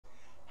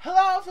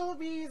Hello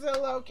Philippines,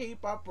 hello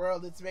K-pop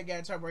world, it's Big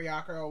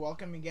Yakaro.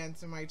 Welcome again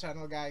to my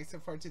channel, guys. So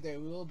for today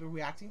we will be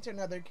reacting to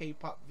another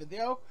K-pop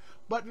video.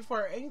 But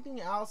before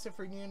anything else, if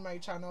you're new in my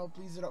channel,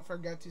 please don't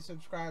forget to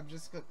subscribe.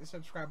 Just click the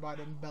subscribe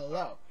button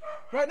below.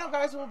 Right now,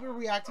 guys, we'll be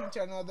reacting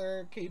to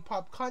another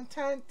K-pop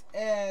content,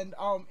 and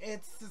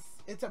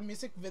it's a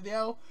music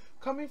video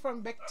coming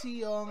from BAEK Z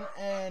YOUNG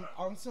and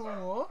ONG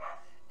SEONG WU,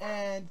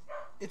 and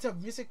it's a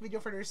music video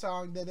for their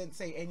song Didn't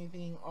Say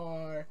Anything,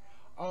 or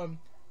not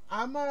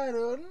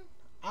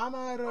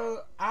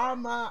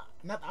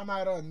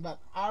Amaron, but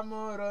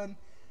Amuron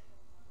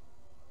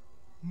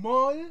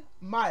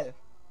Maldoldo.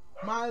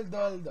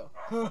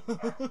 I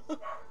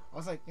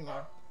was like,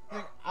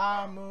 like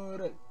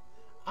Amuron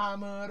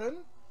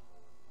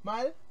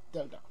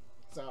Maldoldo.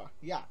 So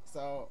yeah,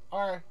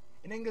 or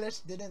in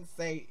English, Didn't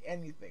Say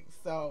Anything.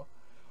 So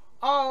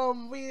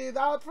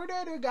without further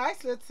ado,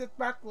 guys, let's sit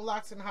back,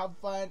 relax, and have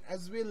fun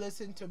as we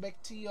listen to BAEK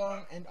Z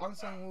YOUNG and ONG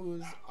SEONG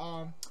WU's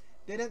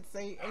Didn't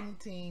Say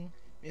Anything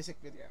music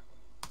video.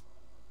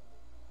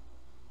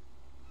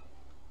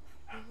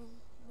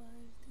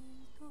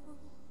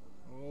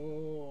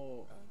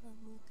 Oh,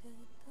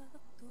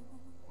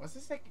 was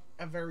this like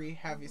a very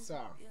heavy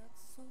song?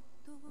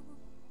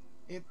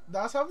 It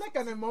does have like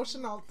an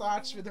emotional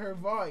touch with her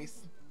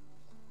voice.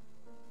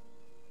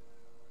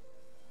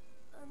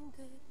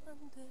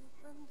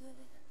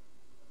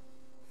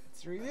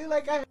 It's really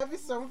like a heavy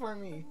song for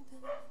me.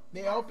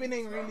 The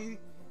opening really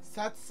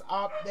sets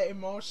up the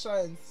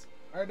emotions,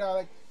 or the,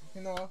 like,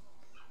 the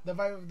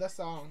vibe of the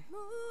song.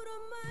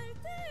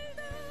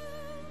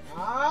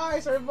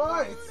 Nice, her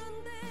voice.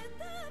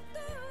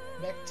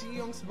 BAEK Z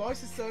YOUNG's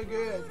voice is so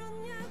good.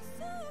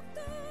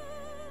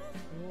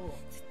 Ooh.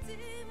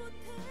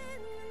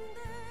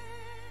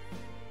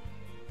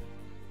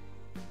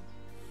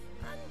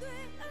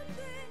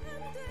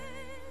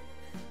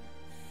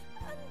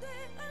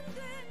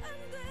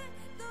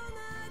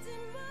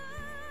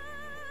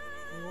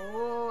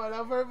 Oh, I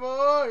love her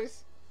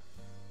voice.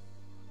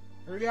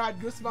 I really had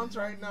goosebumps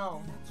right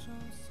now.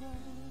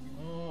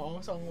 Oh,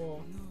 ONG SEONG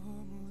WU.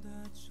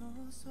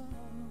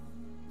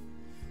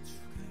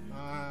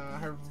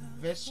 Her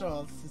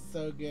visuals is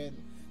so good.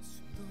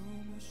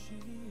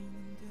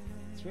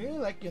 It's really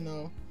like,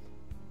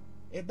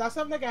 it does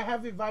have like a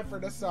heavy vibe for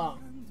the song.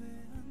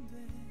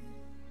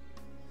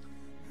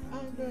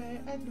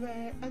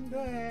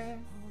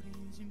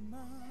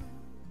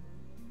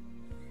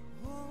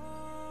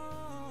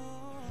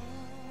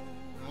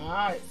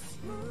 Nice.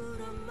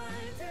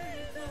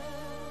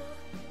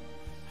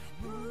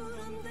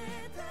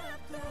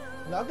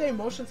 Love the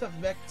emotions of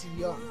BAEK Z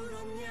YOUNG.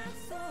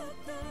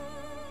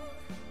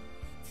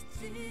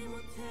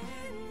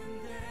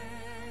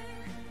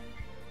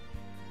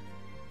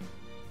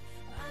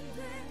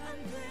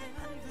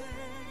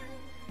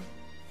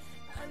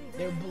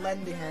 They're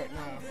blending right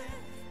now.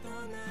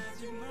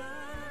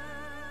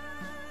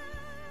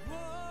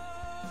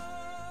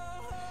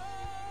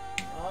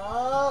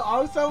 Oh,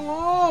 ONG SEONG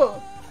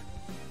WU.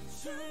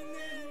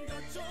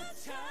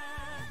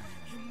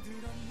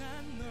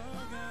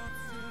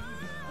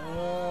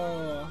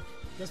 Oh,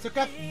 just look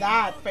at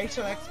that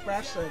facial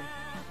expression.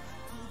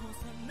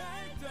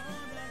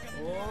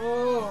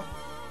 Oh,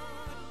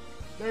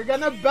 they're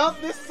gonna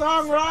belt this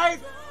song, right?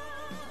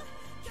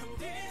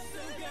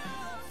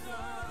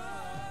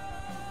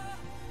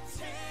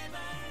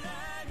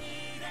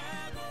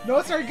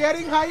 Notes are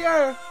getting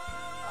higher.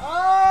 Oh,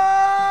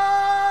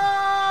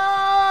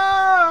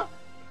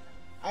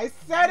 I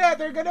said it,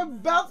 they're gonna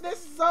belt this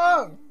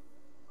song.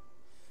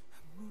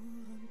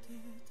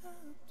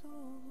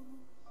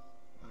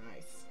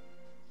 Nice.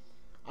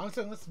 ONG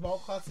SEONG WU's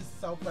vocals is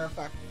so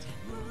perfect.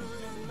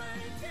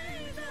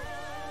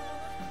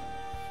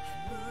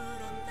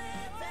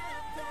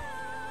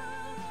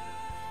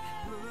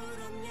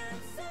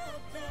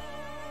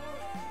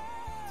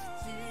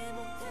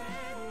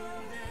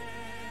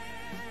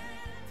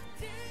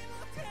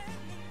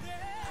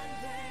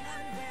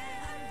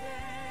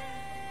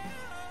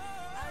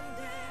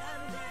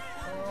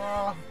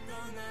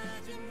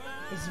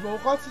 His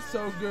vocals is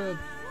so good.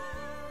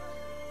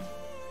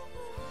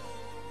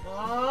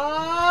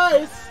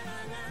 Nice!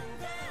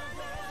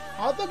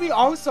 How to be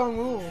ONG SEONG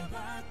WU.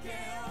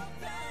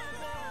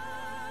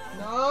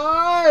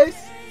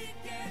 Nice!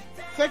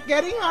 It's like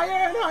getting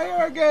higher and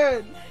higher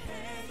again.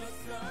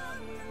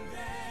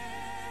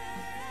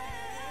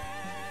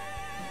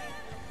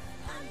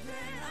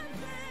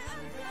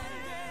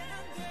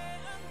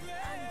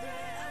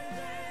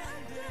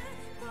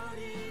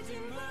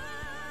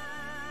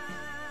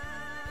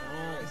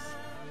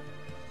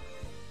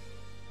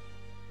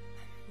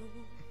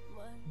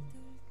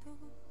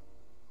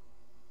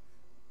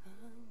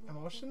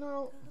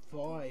 Emotional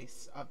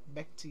voice of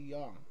BAEK Z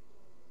YOUNG.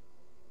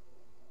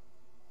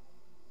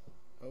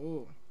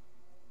 Oh,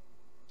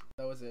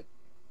 that was it.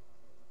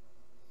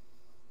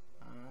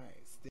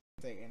 Nice.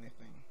 Didn't say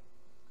anything.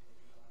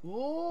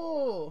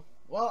 Ooh.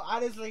 Well,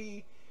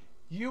 honestly,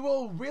 you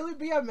will really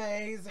be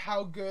amazed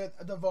how good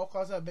the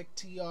vocals of BAEK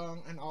Z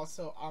YOUNG and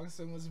also ONG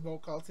SEONG WU's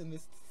vocals in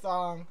this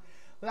song.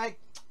 Like,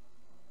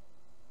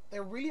 they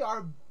really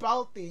are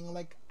belting,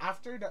 like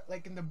after the,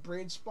 like in the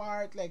bridge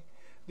part, like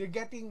they're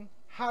getting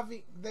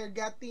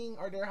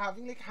or they're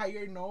having like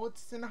higher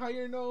notes and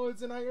higher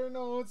notes and higher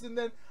notes, and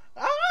then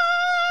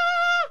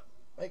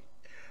like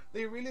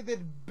they really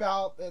did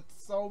belt it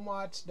so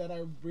much that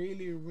I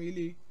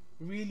really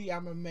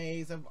am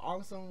amazed of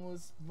ONG SEONG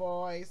WU's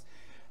voice,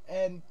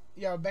 and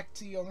yeah, BAEK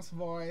Z YOUNG's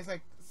voice,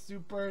 like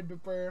super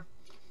duper.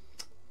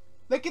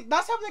 Like it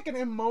does have like an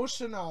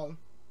emotional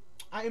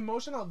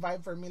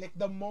vibe for me. Like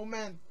the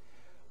moment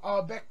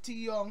BAEK Z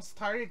YOUNG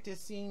started to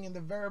sing in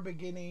the very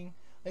beginning,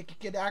 like you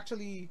could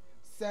actually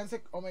sense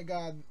like, oh my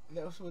god,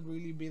 this would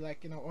really be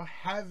like, you know, a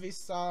heavy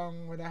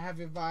song with a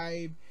heavy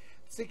vibe.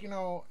 It's like, you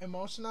know,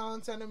 emotional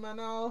and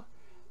sentimental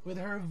with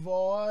her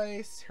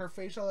voice, her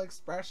facial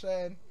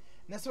expression,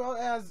 and as well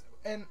as,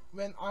 and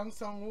when ONG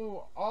SEONG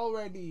WU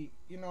already,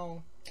 you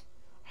know,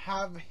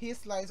 have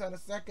his lines on the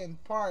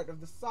second part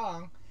of the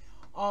song,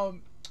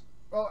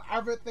 well,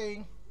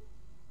 everything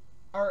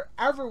or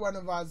every one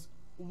of us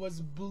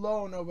was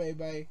blown away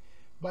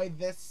by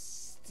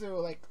this too.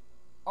 Like,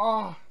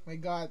 oh my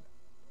god,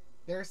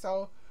 they're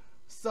so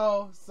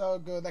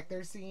good. Like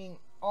they're singing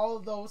all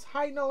those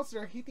high notes,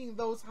 they're hitting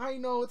those high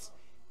notes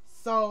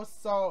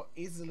so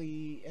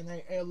easily, and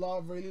I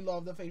really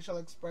love the facial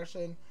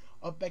expression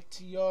of BAEK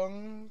Z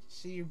YOUNG.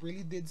 She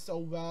really did so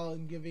well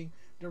in giving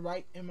the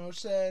right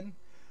emotion.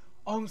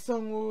 ONG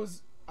SEONG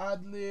WU's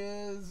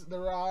ad-libs, the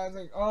runs,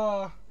 like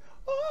oh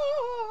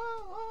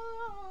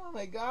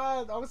my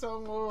god, ONG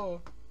SEONG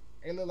WU,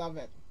 I really love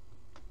it.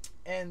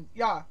 And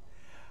yeah,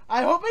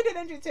 I hope I did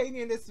entertain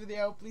you in this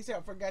video. Please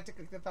don't forget to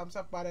click the thumbs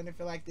up button if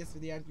you like this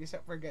video, and please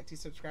don't forget to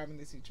subscribe in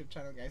this YouTube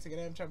channel, guys. Again,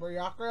 I'm Chambor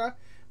Yakura,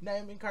 and I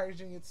am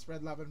encouraging you to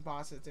spread love and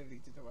positivity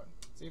to the world.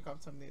 See you come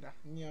some later.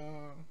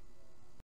 Annyeong.